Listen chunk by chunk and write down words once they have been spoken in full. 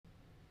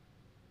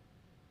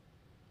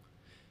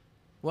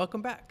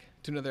Welcome back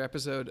to another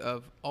episode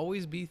of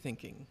Always Be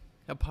Thinking,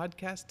 a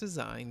podcast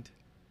designed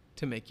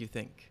to make you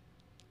think.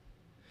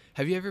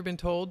 Have you ever been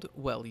told,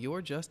 well,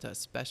 you're just a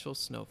special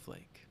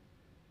snowflake?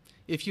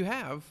 If you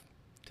have,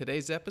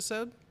 today's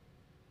episode,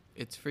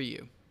 it's for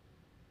you.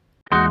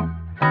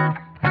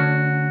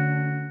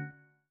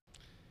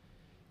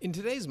 In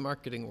today's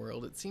marketing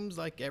world, it seems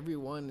like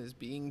everyone is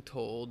being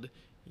told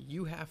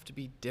you have to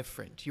be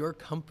different. Your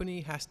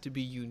company has to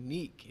be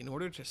unique in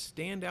order to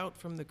stand out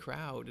from the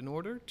crowd. In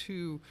order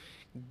to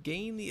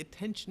gain the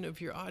attention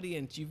of your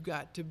audience, you've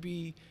got to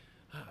be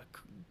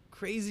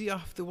crazy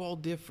off the wall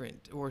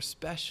different or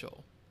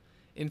special.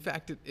 In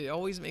fact, it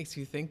always makes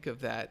you think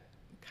of that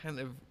kind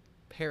of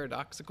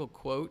paradoxical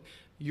quote,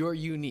 you're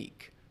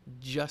unique,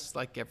 just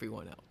like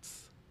everyone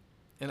else.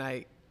 And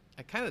I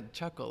kind of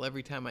chuckle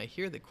every time I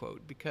hear the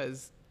quote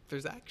because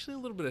there's actually a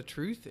little bit of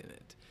truth in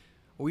it.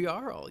 We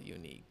are all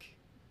unique.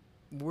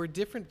 We're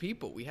different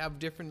people. We have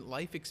different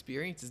life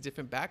experiences,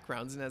 different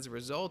backgrounds, and as a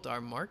result,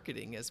 our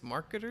marketing as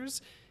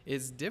marketers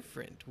is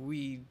different.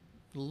 We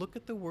look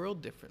at the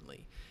world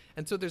differently.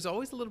 And so there's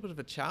always a little bit of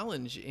a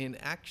challenge in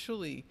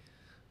actually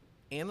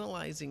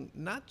analyzing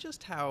not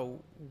just how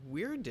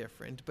we're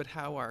different, but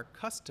how our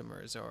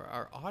customers or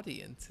our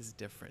audience is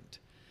different.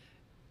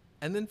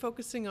 And then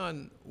focusing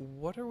on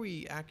what are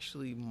we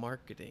actually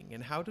marketing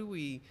and how do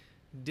we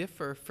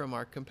differ from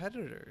our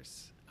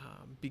competitors?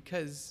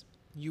 Because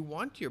you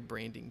want your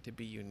branding to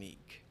be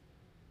unique.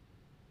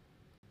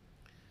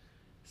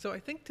 So I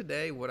think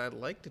today what I'd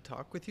like to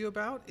talk with you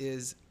about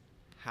is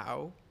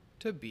how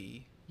to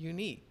be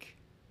unique,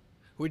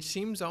 which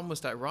seems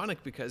almost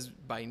ironic because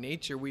by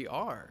nature we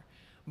are.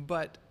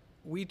 But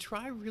we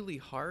try really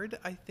hard,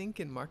 I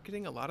think, in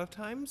marketing a lot of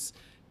times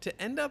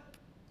to end up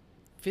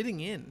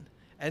fitting in.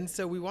 And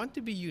so we want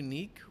to be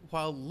unique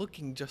while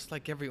looking just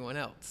like everyone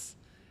else.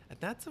 And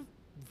that's a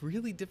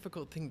really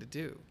difficult thing to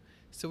do.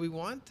 So we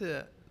want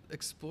to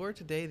explore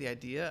today the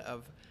idea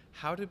of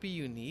how to be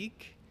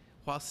unique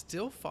while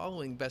still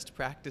following best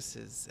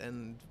practices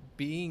and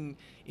being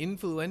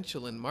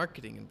influential in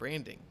marketing and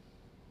branding.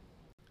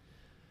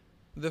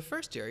 The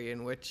first area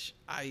in which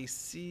I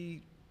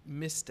see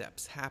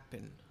missteps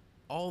happen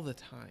all the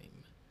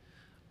time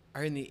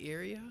are in the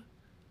area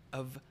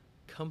of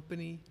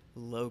company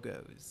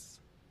logos.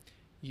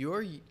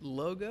 Your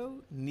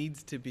logo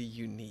needs to be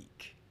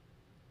unique.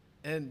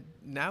 And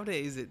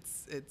nowadays,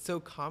 it's so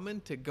common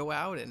to go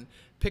out and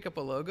pick up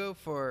a logo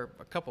for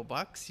a couple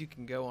bucks. You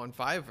can go on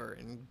Fiverr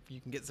and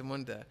you can get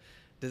someone to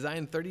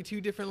design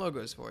 32 different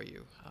logos for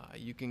you.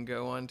 You can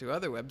go on to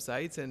other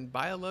websites and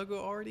buy a logo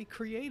already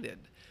created.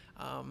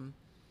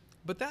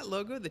 But that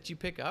logo that you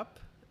pick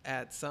up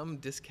at some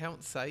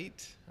discount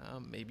site,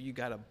 maybe you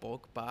got a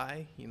bulk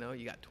buy, you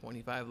got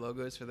 25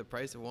 logos for the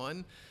price of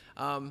one.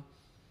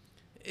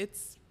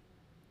 It's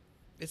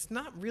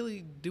not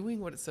really doing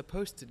what it's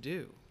supposed to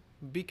do.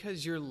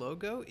 Because your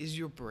logo is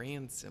your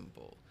brand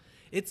symbol.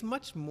 It's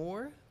much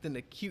more than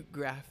a cute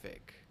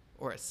graphic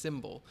or a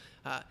symbol.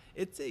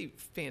 It's a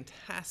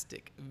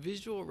fantastic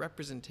visual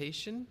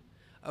representation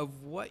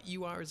of what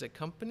you are as a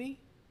company,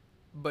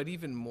 but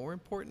even more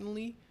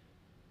importantly,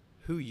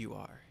 who you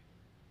are.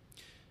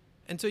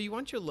 And so you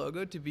want your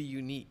logo to be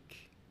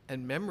unique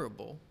and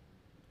memorable,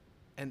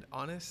 and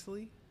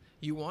honestly,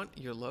 you want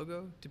your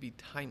logo to be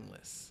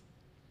timeless.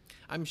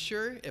 I'm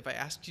sure if I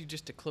asked you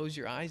just to close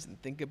your eyes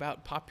and think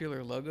about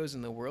popular logos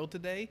in the world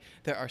today,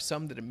 there are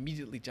some that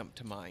immediately jump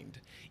to mind.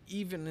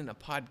 Even in a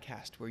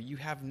podcast where you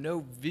have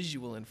no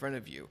visual in front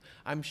of you,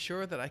 I'm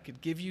sure that I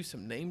could give you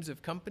some names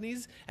of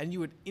companies and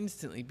you would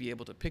instantly be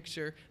able to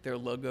picture their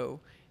logo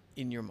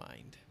in your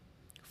mind.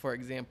 For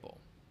example,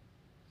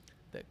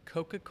 the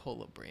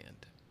Coca-Cola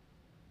brand.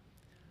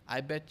 I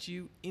bet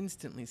you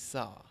instantly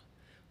saw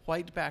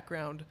white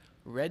background,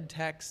 red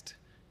text,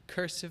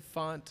 cursive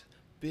font,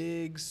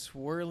 big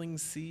swirling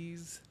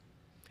C's.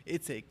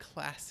 It's a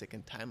classic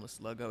and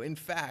timeless logo. In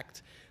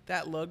fact,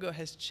 that logo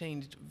has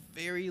changed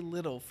very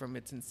little from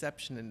its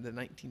inception in the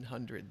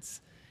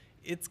 1900s.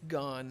 It's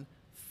gone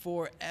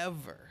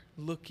forever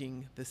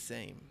looking the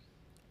same.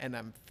 And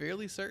I'm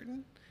fairly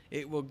certain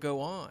it will go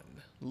on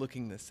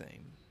looking the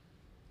same.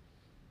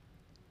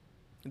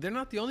 They're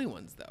not the only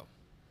ones, though.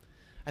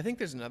 I think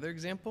there's another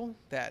example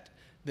that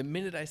the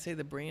minute I say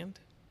the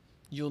brand,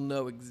 you'll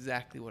know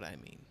exactly what I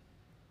mean.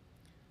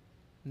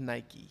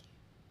 Nike.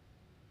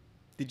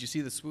 Did you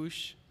see the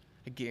swoosh?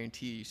 I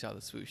guarantee you saw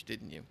the swoosh,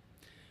 didn't you?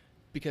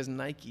 Because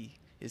Nike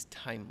is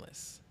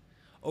timeless.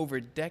 Over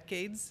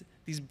decades,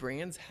 these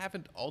brands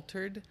haven't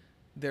altered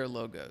their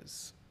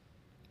logos.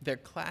 They're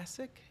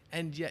classic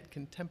and yet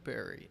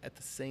contemporary at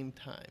the same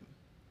time.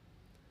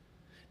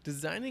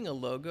 Designing a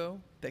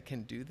logo that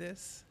can do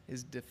this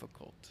is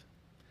difficult.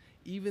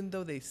 Even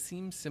though they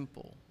seem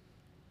simple,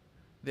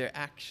 they're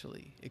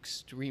actually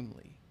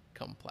extremely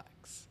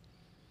complex.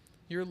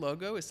 Your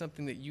logo is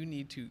something that you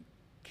need to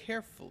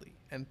carefully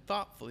and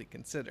thoughtfully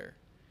consider,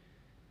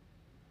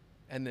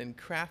 and then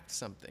craft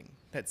something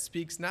that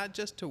speaks not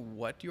just to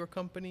what your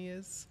company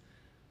is,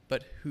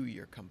 but who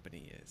your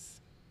company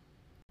is.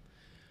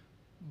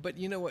 But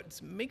you know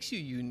what makes you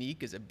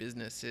unique as a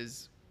business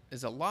is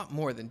a lot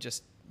more than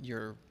just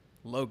your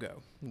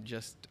logo,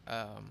 just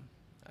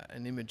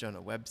an image on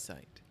a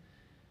website.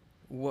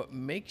 What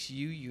makes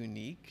you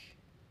unique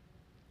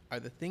are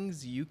the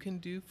things you can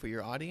do for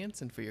your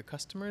audience and for your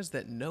customers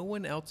that no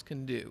one else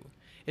can do.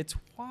 It's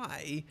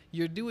why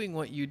you're doing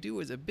what you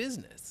do as a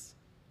business.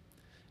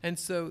 And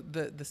so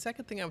the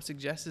second thing I would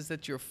suggest is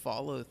that your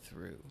follow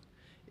through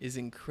is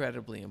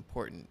incredibly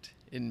important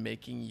in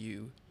making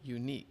you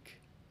unique.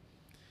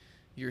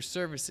 Your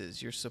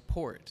services, your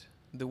support,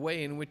 the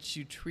way in which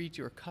you treat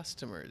your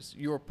customers,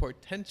 your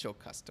potential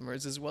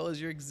customers, as well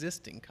as your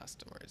existing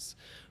customers,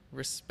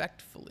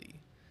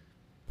 respectfully,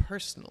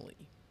 personally.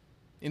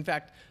 In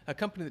fact, a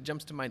company that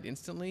jumps to mind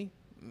instantly,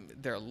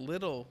 they're a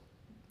little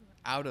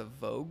out of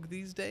vogue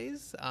these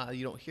days.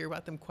 You don't hear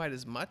about them quite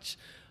as much,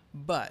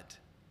 but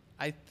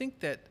I think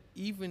that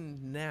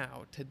even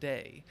now,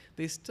 today,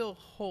 they still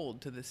hold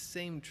to the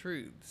same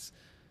truths.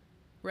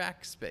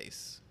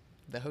 Rackspace,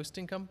 the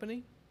hosting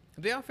company,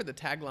 they offer the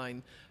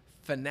tagline,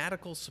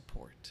 fanatical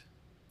support.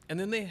 And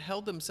then they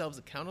held themselves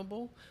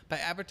accountable by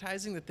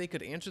advertising that they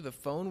could answer the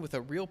phone with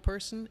a real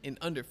person in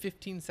under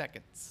 15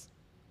 seconds.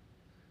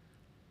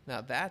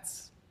 Now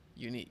that's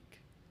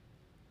unique.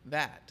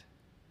 That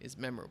is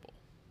memorable.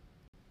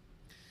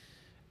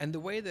 And the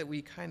way that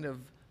we kind of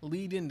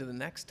lead into the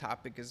next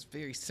topic is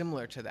very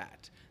similar to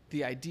that.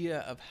 The idea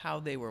of how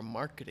they were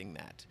marketing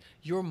that.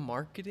 Your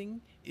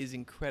marketing is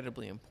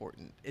incredibly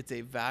important. It's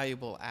a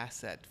valuable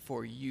asset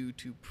for you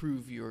to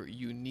prove your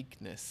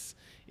uniqueness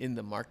in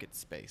the market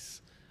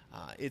space.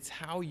 It's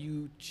how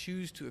you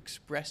choose to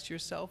express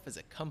yourself as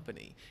a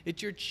company.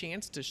 It's your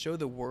chance to show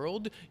the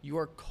world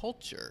your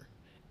culture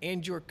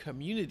and your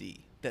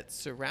community that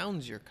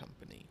surrounds your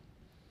company.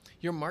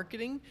 Your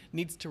marketing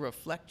needs to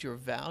reflect your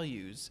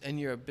values and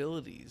your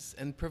abilities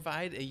and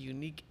provide a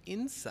unique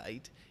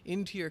insight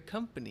into your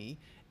company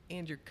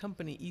and your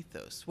company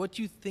ethos, what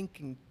you think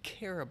and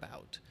care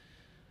about.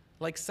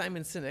 Like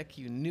Simon Sinek,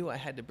 you knew I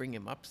had to bring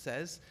him up,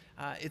 says,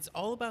 it's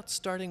all about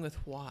starting with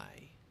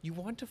why. You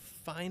want to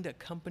find a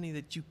company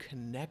that you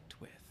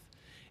connect with.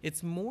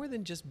 It's more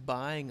than just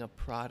buying a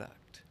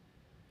product.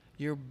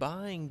 You're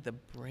buying the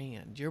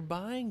brand. You're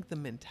buying the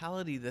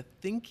mentality, the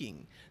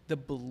thinking, the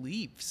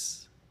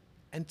beliefs.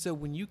 And so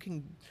when you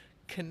can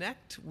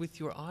connect with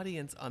your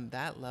audience on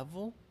that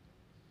level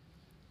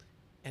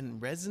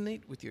and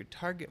resonate with your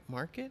target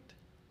market,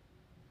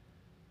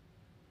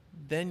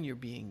 then you're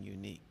being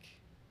unique.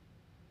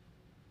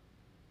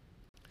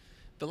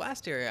 The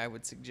last area I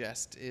would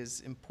suggest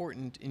is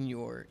important in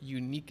your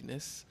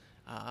uniqueness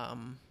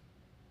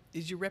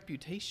is your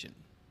reputation.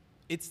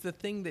 It's the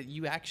thing that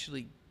you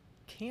actually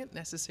can't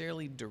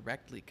necessarily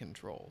directly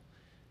control.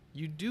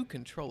 You do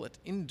control it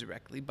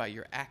indirectly by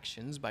your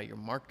actions, by your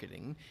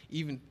marketing.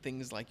 Even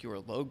things like your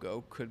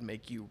logo could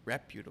make you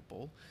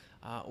reputable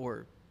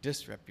or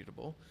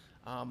disreputable.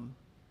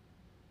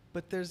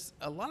 But there's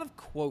a lot of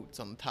quotes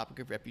on the topic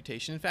of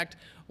reputation. In fact,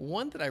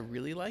 one that I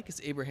really like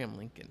is Abraham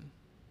Lincoln.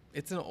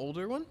 It's an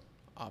older one,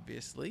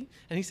 obviously.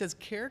 And he says,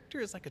 character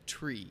is like a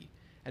tree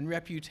and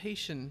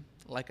reputation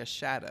like a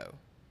shadow.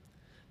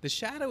 The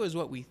shadow is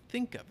what we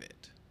think of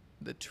it.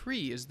 The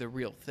tree is the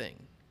real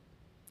thing.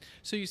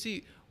 So you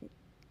see,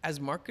 as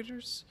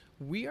marketers,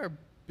 we are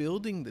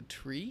building the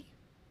tree,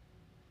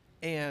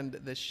 and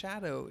the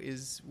shadow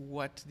is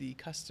what the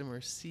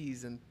customer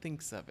sees and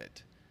thinks of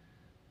it.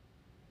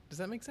 Does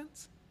that make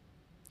sense?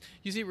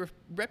 You see,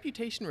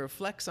 reputation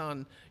reflects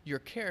on your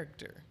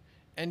character,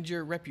 and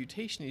your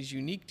reputation is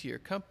unique to your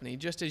company,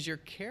 just as your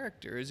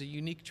character is a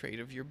unique trait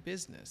of your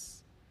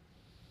business.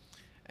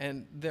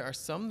 And there are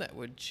some that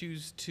would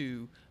choose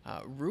to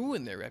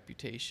ruin their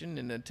reputation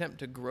in an attempt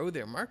to grow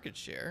their market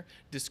share,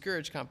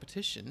 discourage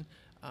competition.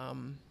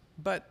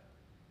 But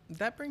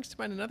that brings to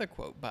mind another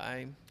quote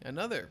by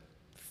another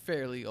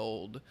fairly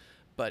old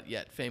but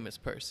yet famous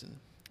person.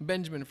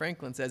 Benjamin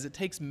Franklin says, "It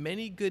takes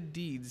many good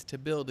deeds to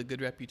build a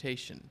good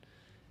reputation,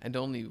 and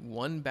only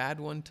one bad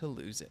one to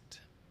lose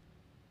it."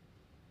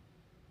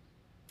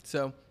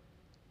 So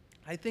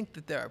I think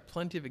that there are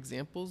plenty of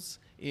examples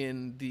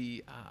in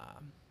the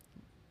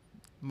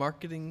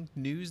marketing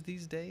news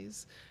these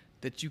days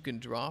that you can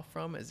draw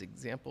from as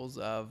examples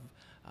of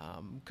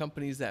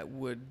companies that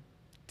would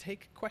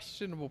take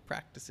questionable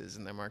practices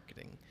in their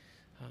marketing,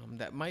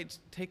 that might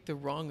take the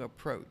wrong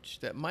approach,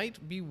 that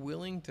might be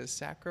willing to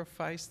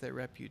sacrifice their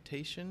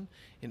reputation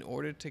in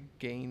order to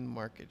gain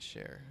market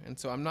share. And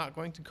so I'm not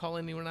going to call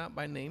anyone out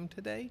by name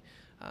today,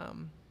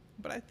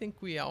 but I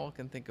think we all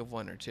can think of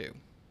one or two.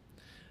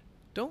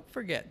 Don't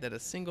forget that a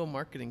single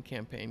marketing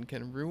campaign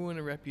can ruin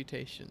a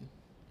reputation.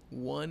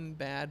 One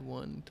bad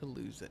one to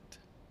lose it.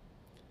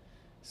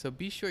 So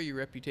be sure your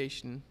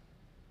reputation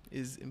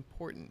is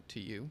important to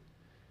you,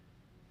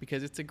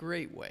 because it's a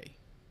great way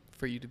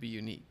for you to be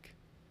unique.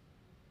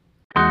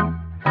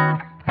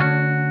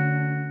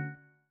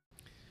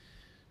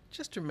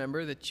 Just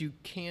remember that you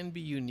can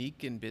be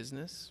unique in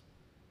business.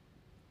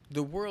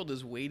 The world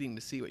is waiting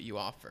to see what you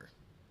offer,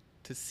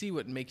 to see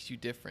what makes you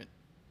different.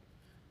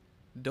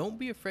 Don't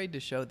be afraid to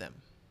show them.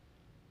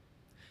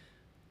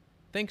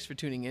 Thanks for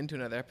tuning in to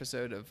another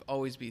episode of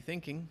Always Be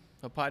Thinking,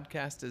 a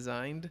podcast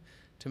designed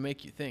to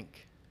make you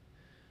think.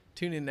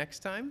 Tune in next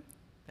time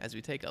as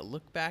we take a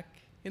look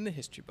back in the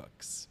history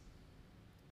books.